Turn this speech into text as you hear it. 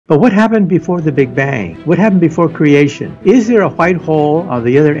But what happened before the Big Bang? What happened before creation? Is there a white hole on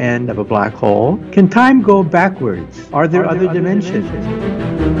the other end of a black hole? Can time go backwards? Are there other dimensions?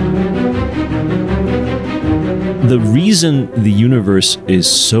 The reason the universe is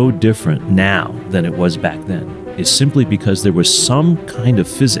so different now than it was back then is simply because there was some kind of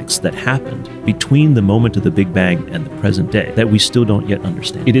physics that happened between the moment of the Big Bang and the present day that we still don't yet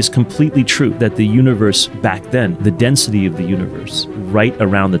understand. It is completely true that the universe back then, the density of the universe right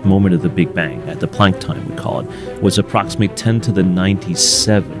around the moment of the Big Bang, at the Planck time we call it, was approximately 10 to the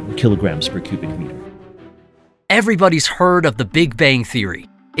 97 kilograms per cubic meter. Everybody's heard of the Big Bang Theory.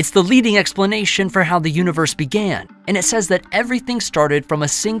 It's the leading explanation for how the universe began, and it says that everything started from a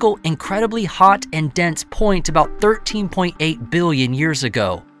single incredibly hot and dense point about 13.8 billion years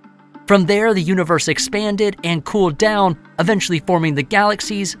ago. From there, the universe expanded and cooled down, eventually forming the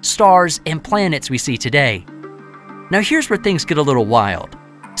galaxies, stars, and planets we see today. Now here's where things get a little wild.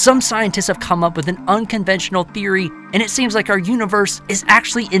 Some scientists have come up with an unconventional theory, and it seems like our universe is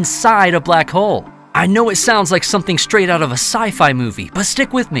actually inside a black hole. I know it sounds like something straight out of a sci-fi movie, but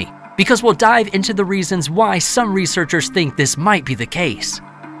stick with me, because we'll dive into the reasons why some researchers think this might be the case.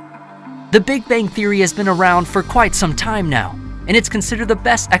 The Big Bang Theory has been around for quite some time now, and it's considered the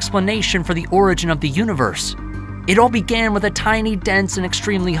best explanation for the origin of the universe. It all began with a tiny, dense, and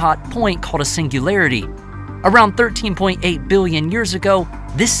extremely hot point called a singularity. Around 13.8 billion years ago,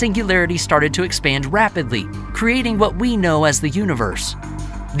 this singularity started to expand rapidly, creating what we know as the universe.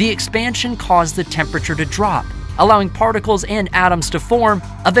 The expansion caused the temperature to drop, allowing particles and atoms to form,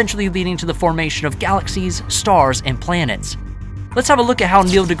 eventually leading to the formation of galaxies, stars, and planets. Let's have a look at how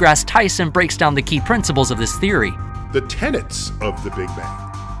Neil deGrasse Tyson breaks down the key principles of this theory. The tenets of the Big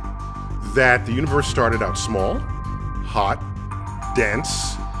Bang: that the universe started out small, hot,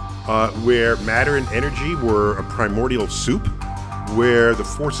 dense, where matter and energy were a primordial soup, where the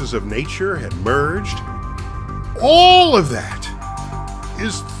forces of nature had merged. All of that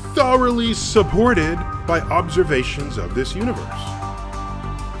is thoroughly supported by observations of this universe.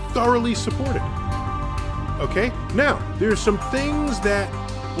 Thoroughly supported. Okay? Now, there's some things that,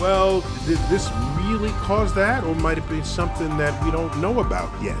 well, did this really cause that, or might it be something that we don't know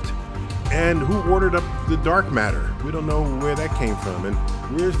about yet? And who ordered up the dark matter? We don't know where that came from. And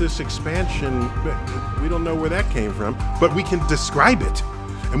where's this expansion? We don't know where that came from, but we can describe it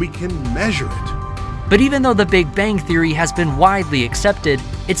and we can measure it. But even though the Big Bang Theory has been widely accepted,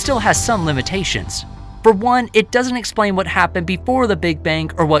 it still has some limitations. For one, it doesn't explain what happened before the Big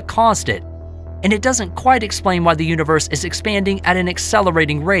Bang or what caused it. And it doesn't quite explain why the universe is expanding at an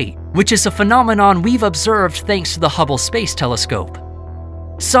accelerating rate, which is a phenomenon we've observed thanks to the Hubble Space Telescope.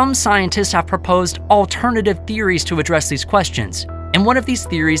 Some scientists have proposed alternative theories to address these questions, and one of these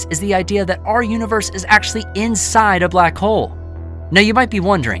theories is the idea that our universe is actually inside a black hole. Now you might be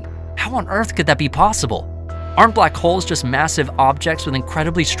wondering, how on earth could that be possible? Aren't black holes just massive objects with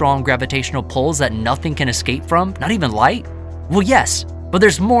incredibly strong gravitational pulls that nothing can escape from, not even light? Well, yes, but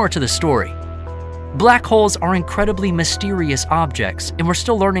there's more to the story. Black holes are incredibly mysterious objects, and we're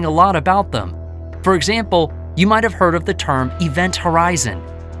still learning a lot about them. For example, you might have heard of the term event horizon.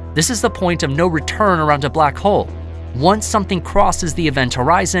 This is the point of no return around a black hole. Once something crosses the event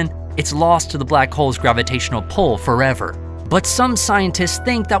horizon, it's lost to the black hole's gravitational pull forever. But some scientists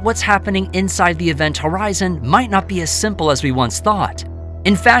think that what's happening inside the event horizon might not be as simple as we once thought.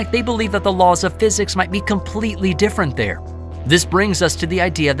 In fact, they believe that the laws of physics might be completely different there. This brings us to the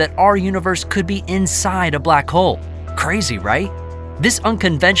idea that our universe could be inside a black hole. Crazy, right? This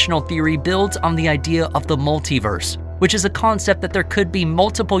unconventional theory builds on the idea of the multiverse, which is a concept that there could be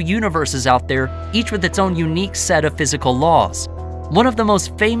multiple universes out there, each with its own unique set of physical laws. One of the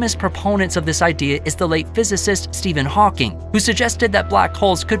most famous proponents of this idea is the late physicist Stephen Hawking, who suggested that black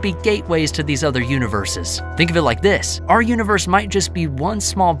holes could be gateways to these other universes. Think of it like this: our universe might just be one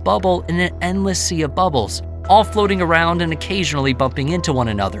small bubble in an endless sea of bubbles, all floating around and occasionally bumping into one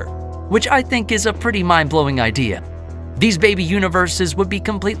another, which I think is a pretty mind-blowing idea. These baby universes would be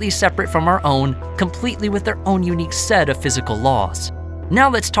completely separate from our own, completely with their own unique set of physical laws. Now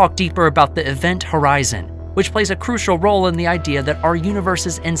let's talk deeper about the event horizon, which plays a crucial role in the idea that our universe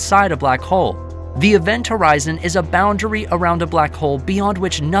is inside a black hole. The event horizon is a boundary around a black hole beyond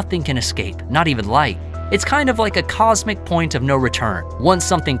which nothing can escape, not even light. It's kind of like a cosmic point of no return. Once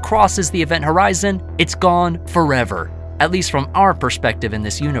something crosses the event horizon, it's gone forever, at least from our perspective in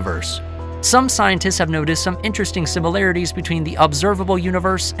this universe. Some scientists have noticed some interesting similarities between the observable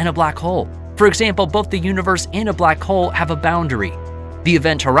universe and a black hole. For example, both the universe and a black hole have a boundary: the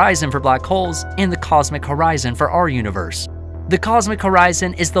event horizon for black holes and the cosmic horizon for our universe. The cosmic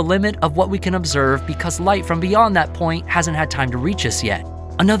horizon is the limit of what we can observe because light from beyond that point hasn't had time to reach us yet.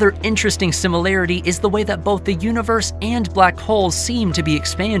 Another interesting similarity is the way that both the universe and black holes seem to be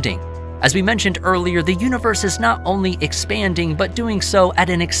expanding. As we mentioned earlier, the universe is not only expanding, but doing so at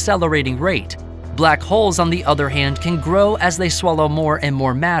an accelerating rate. Black holes, on the other hand, can grow as they swallow more and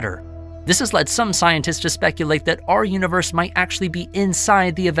more matter. This has led some scientists to speculate that our universe might actually be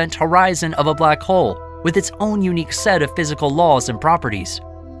inside the event horizon of a black hole, with its own unique set of physical laws and properties.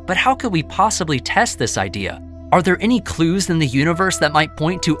 But how could we possibly test this idea? Are there any clues in the universe that might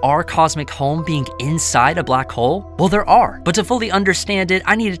point to our cosmic home being inside a black hole? Well, there are, but to fully understand it,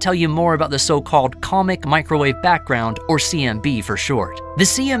 I need to tell you more about the so-called cosmic microwave background, or CMB for short. The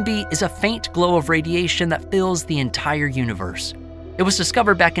CMB is a faint glow of radiation that fills the entire universe. It was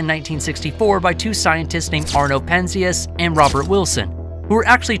discovered back in 1964 by two scientists named Arno Penzias and Robert Wilson, who were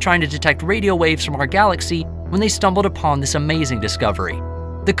actually trying to detect radio waves from our galaxy when they stumbled upon this amazing discovery.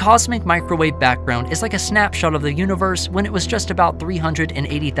 The cosmic microwave background is like a snapshot of the universe when it was just about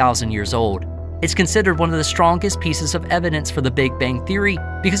 380,000 years old. It's considered one of the strongest pieces of evidence for the Big Bang Theory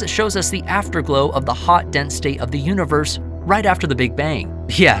because it shows us the afterglow of the hot, dense state of the universe right after the Big Bang.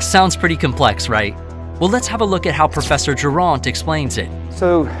 Yeah, sounds pretty complex, right? Well, let's have a look at how Professor Durant explains it.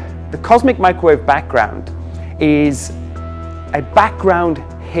 So, the cosmic microwave background is a background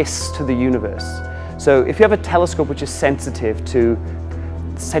hiss to the universe. So, if you have a telescope which is sensitive to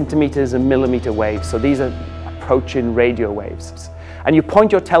centimeters and millimeter waves, so these are approaching radio waves, and you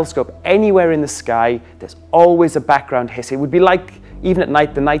point your telescope anywhere in the sky, there's always a background hiss. It would be like, even at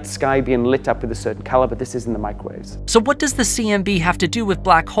night, the night sky being lit up with a certain color, but this is in the microwaves. So what does the CMB have to do with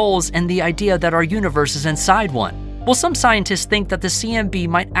black holes and the idea that our universe is inside one? Well, some scientists think that the CMB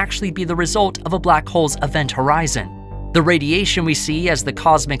might actually be the result of a black hole's event horizon. The radiation we see as the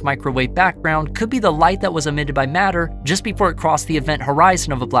cosmic microwave background could be the light that was emitted by matter just before it crossed the event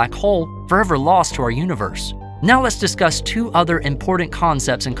horizon of a black hole, forever lost to our universe. Now let's discuss two other important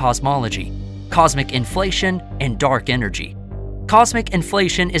concepts in cosmology: cosmic inflation and dark energy. Cosmic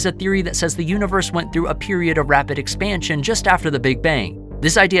inflation is a theory that says the universe went through a period of rapid expansion just after the Big Bang.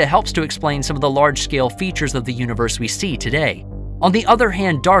 This idea helps to explain some of the large-scale features of the universe we see today. On the other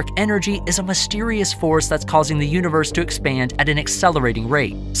hand, dark energy is a mysterious force that's causing the universe to expand at an accelerating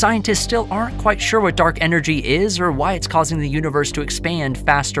rate. Scientists still aren't quite sure what dark energy is or why it's causing the universe to expand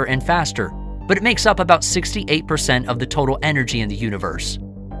faster and faster, but it makes up about 68% of the total energy in the universe.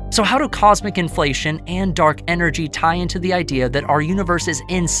 So how do cosmic inflation and dark energy tie into the idea that our universe is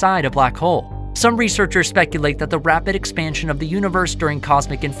inside a black hole? Some researchers speculate that the rapid expansion of the universe during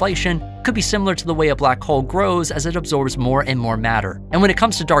cosmic inflation could be similar to the way a black hole grows as it absorbs more and more matter. And when it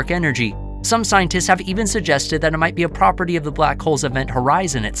comes to dark energy, some scientists have even suggested that it might be a property of the black hole's event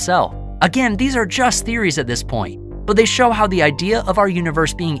horizon itself. Again, these are just theories at this point, but they show how the idea of our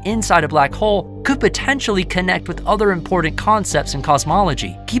universe being inside a black hole could potentially connect with other important concepts in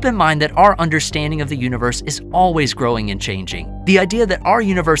cosmology. Keep in mind that our understanding of the universe is always growing and changing. The idea that our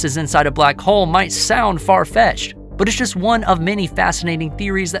universe is inside a black hole might sound far-fetched, but it's just one of many fascinating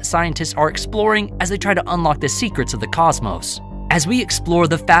theories that scientists are exploring as they try to unlock the secrets of the cosmos. As we explore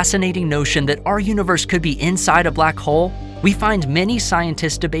the fascinating notion that our universe could be inside a black hole, we find many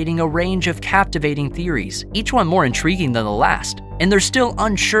scientists debating a range of captivating theories, each one more intriguing than the last, and they're still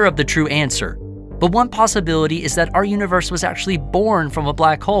unsure of the true answer. But one possibility is that our universe was actually born from a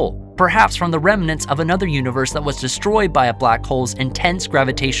black hole, perhaps from the remnants of another universe that was destroyed by a black hole's intense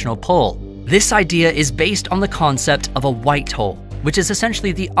gravitational pull. This idea is based on the concept of a white hole, which is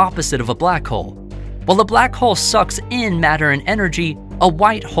essentially the opposite of a black hole. While a black hole sucks in matter and energy, a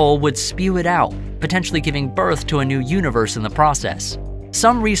white hole would spew it out, potentially giving birth to a new universe in the process.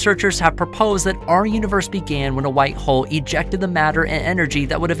 Some researchers have proposed that our universe began when a white hole ejected the matter and energy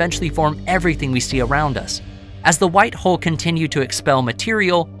that would eventually form everything we see around us. As the white hole continued to expel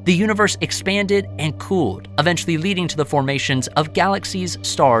material, the universe expanded and cooled, eventually leading to the formations of galaxies,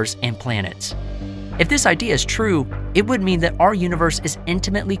 stars, and planets. If this idea is true, it would mean that our universe is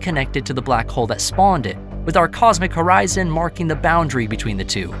intimately connected to the black hole that spawned it, with our cosmic horizon marking the boundary between the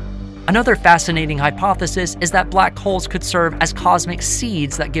two. Another fascinating hypothesis is that black holes could serve as cosmic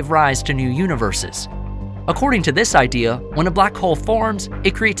seeds that give rise to new universes. According to this idea, when a black hole forms,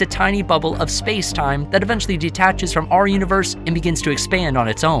 it creates a tiny bubble of space-time that eventually detaches from our universe and begins to expand on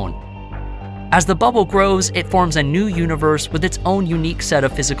its own. As the bubble grows, it forms a new universe with its own unique set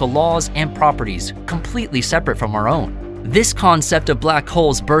of physical laws and properties, completely separate from our own. This concept of black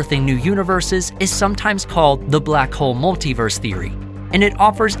holes birthing new universes is sometimes called the black hole multiverse theory, and it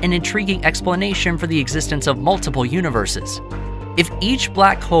offers an intriguing explanation for the existence of multiple universes. If each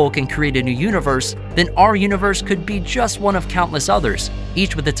black hole can create a new universe, then our universe could be just one of countless others,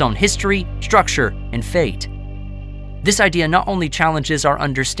 each with its own history, structure, and fate. This idea not only challenges our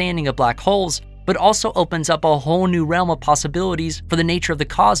understanding of black holes, but also opens up a whole new realm of possibilities for the nature of the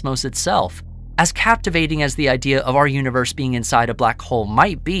cosmos itself. As captivating as the idea of our universe being inside a black hole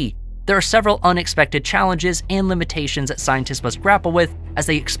might be, there are several unexpected challenges and limitations that scientists must grapple with as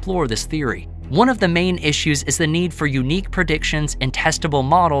they explore this theory. One of the main issues is the need for unique predictions and testable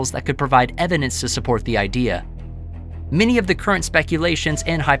models that could provide evidence to support the idea. Many of the current speculations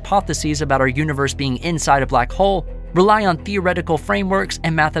and hypotheses about our universe being inside a black hole rely on theoretical frameworks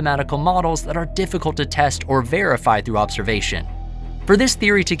and mathematical models that are difficult to test or verify through observation. For this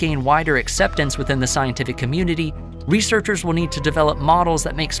theory to gain wider acceptance within the scientific community, researchers will need to develop models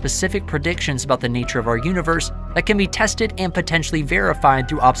that make specific predictions about the nature of our universe that can be tested and potentially verified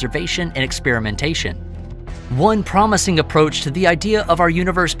through observation and experimentation. One promising approach to the idea of our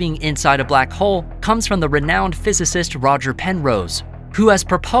universe being inside a black hole comes from the renowned physicist Roger Penrose, who has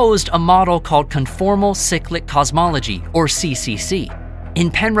proposed a model called conformal cyclic cosmology, or CCC. In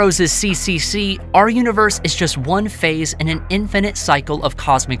Penrose's CCC, our universe is just one phase in an infinite cycle of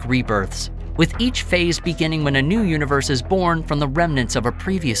cosmic rebirths, with each phase beginning when a new universe is born from the remnants of a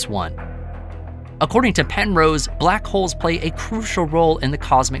previous one. According to Penrose, black holes play a crucial role in the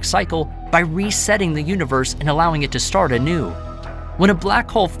cosmic cycle by resetting the universe and allowing it to start anew. When a black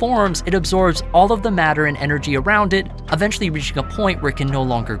hole forms, it absorbs all of the matter and energy around it, eventually reaching a point where it can no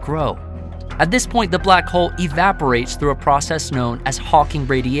longer grow. At this point, the black hole evaporates through a process known as Hawking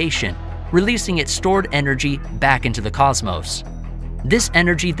radiation, releasing its stored energy back into the cosmos. This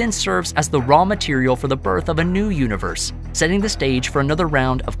energy then serves as the raw material for the birth of a new universe, setting the stage for another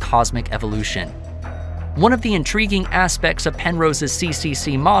round of cosmic evolution. One of the intriguing aspects of Penrose's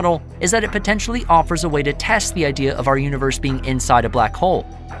CCC model is that it potentially offers a way to test the idea of our universe being inside a black hole.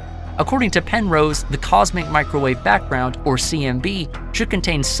 According to Penrose, the cosmic microwave background, or CMB, should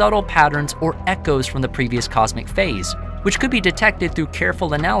contain subtle patterns or echoes from the previous cosmic phase, which could be detected through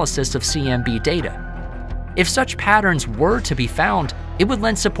careful analysis of CMB data. If such patterns were to be found, it would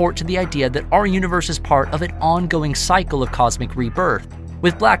lend support to the idea that our universe is part of an ongoing cycle of cosmic rebirth,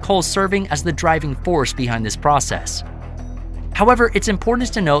 with black holes serving as the driving force behind this process. However, it's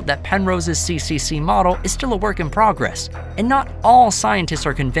important to note that Penrose's CCC model is still a work in progress, and not all scientists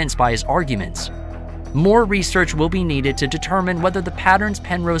are convinced by his arguments. More research will be needed to determine whether the patterns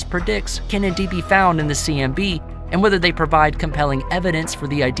Penrose predicts can indeed be found in the CMB, and whether they provide compelling evidence for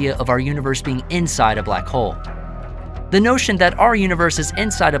the idea of our universe being inside a black hole. The notion that our universe is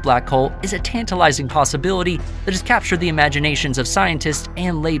inside a black hole is a tantalizing possibility that has captured the imaginations of scientists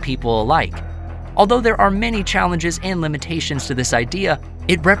and laypeople alike. Although there are many challenges and limitations to this idea,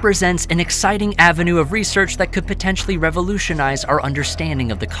 it represents an exciting avenue of research that could potentially revolutionize our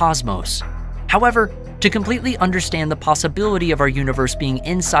understanding of the cosmos. However, to completely understand the possibility of our universe being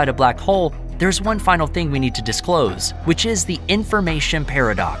inside a black hole, there's one final thing we need to disclose, which is the information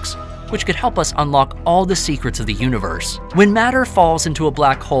paradox, which could help us unlock all the secrets of the universe. When matter falls into a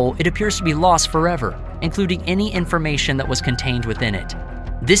black hole, it appears to be lost forever, including any information that was contained within it.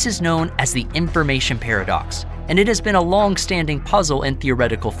 This is known as the information paradox, and it has been a long-standing puzzle in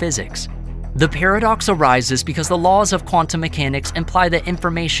theoretical physics. The paradox arises because the laws of quantum mechanics imply that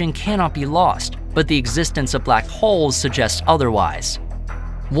information cannot be lost, but the existence of black holes suggests otherwise.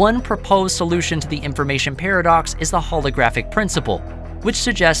 One proposed solution to the information paradox is the holographic principle, which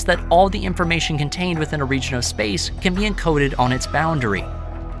suggests that all the information contained within a region of space can be encoded on its boundary.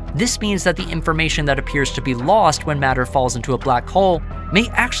 This means that the information that appears to be lost when matter falls into a black hole may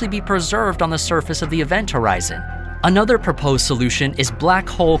actually be preserved on the surface of the event horizon. Another proposed solution is black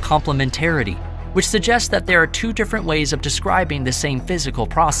hole complementarity, which suggests that there are two different ways of describing the same physical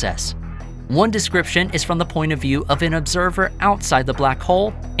process. One description is from the point of view of an observer outside the black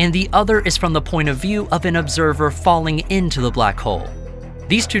hole, and the other is from the point of view of an observer falling into the black hole.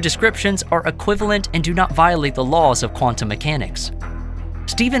 These two descriptions are equivalent and do not violate the laws of quantum mechanics.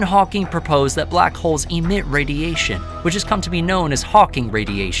 Stephen Hawking proposed that black holes emit radiation, which has come to be known as Hawking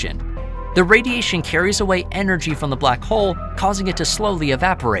radiation. The radiation carries away energy from the black hole, causing it to slowly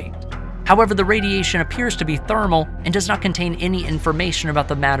evaporate. However, the radiation appears to be thermal and does not contain any information about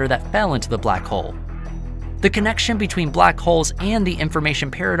the matter that fell into the black hole. The connection between black holes and the information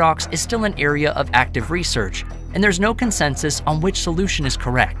paradox is still an area of active research, and there's no consensus on which solution is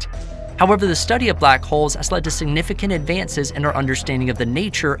correct. However, the study of black holes has led to significant advances in our understanding of the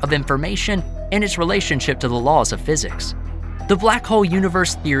nature of information and its relationship to the laws of physics. The black hole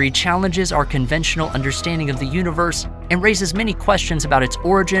universe theory challenges our conventional understanding of the universe and raises many questions about its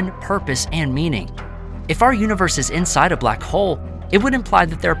origin, purpose, and meaning. If our universe is inside a black hole, it would imply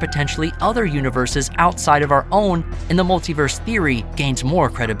that there are potentially other universes outside of our own, and the multiverse theory gains more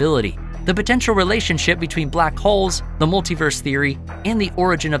credibility. The potential relationship between black holes, the multiverse theory, and the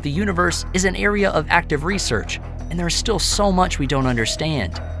origin of the universe is an area of active research, and there is still so much we don't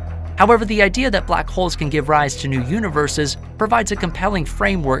understand. However, the idea that black holes can give rise to new universes provides a compelling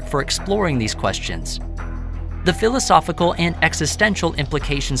framework for exploring these questions. The philosophical and existential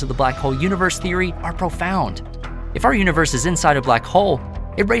implications of the black hole universe theory are profound. If our universe is inside a black hole,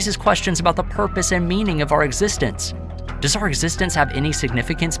 it raises questions about the purpose and meaning of our existence. Does our existence have any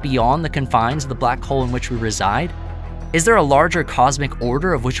significance beyond the confines of the black hole in which we reside? Is there a larger cosmic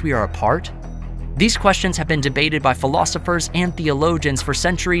order of which we are a part? These questions have been debated by philosophers and theologians for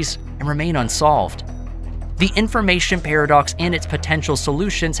centuries and remain unsolved. The information paradox and its potential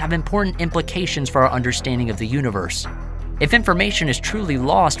solutions have important implications for our understanding of the universe. If information is truly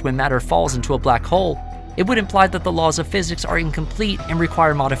lost when matter falls into a black hole, it would imply that the laws of physics are incomplete and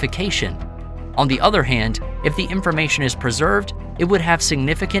require modification. On the other hand, if the information is preserved, it would have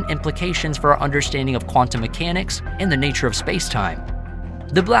significant implications for our understanding of quantum mechanics and the nature of space-time.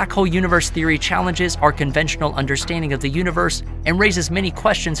 The black hole universe theory challenges our conventional understanding of the universe and raises many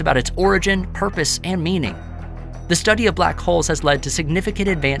questions about its origin, purpose, and meaning. The study of black holes has led to significant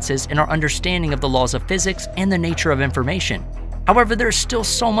advances in our understanding of the laws of physics and the nature of information. However, there is still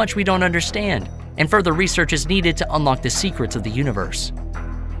so much we don't understand, and further research is needed to unlock the secrets of the universe.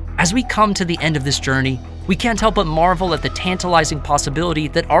 As we come to the end of this journey, we can't help but marvel at the tantalizing possibility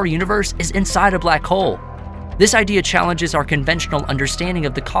that our universe is inside a black hole. This idea challenges our conventional understanding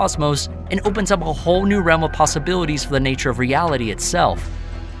of the cosmos and opens up a whole new realm of possibilities for the nature of reality itself.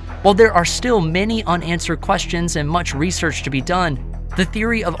 While there are still many unanswered questions and much research to be done, the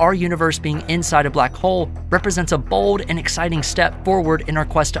theory of our universe being inside a black hole represents a bold and exciting step forward in our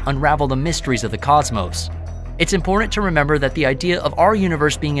quest to unravel the mysteries of the cosmos. It's important to remember that the idea of our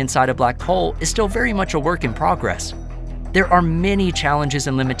universe being inside a black hole is still very much a work in progress. There are many challenges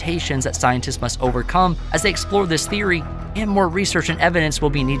and limitations that scientists must overcome as they explore this theory, and more research and evidence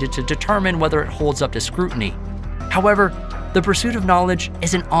will be needed to determine whether it holds up to scrutiny. However, the pursuit of knowledge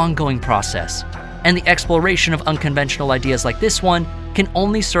is an ongoing process, and the exploration of unconventional ideas like this one can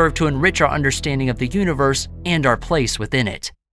only serve to enrich our understanding of the universe and our place within it.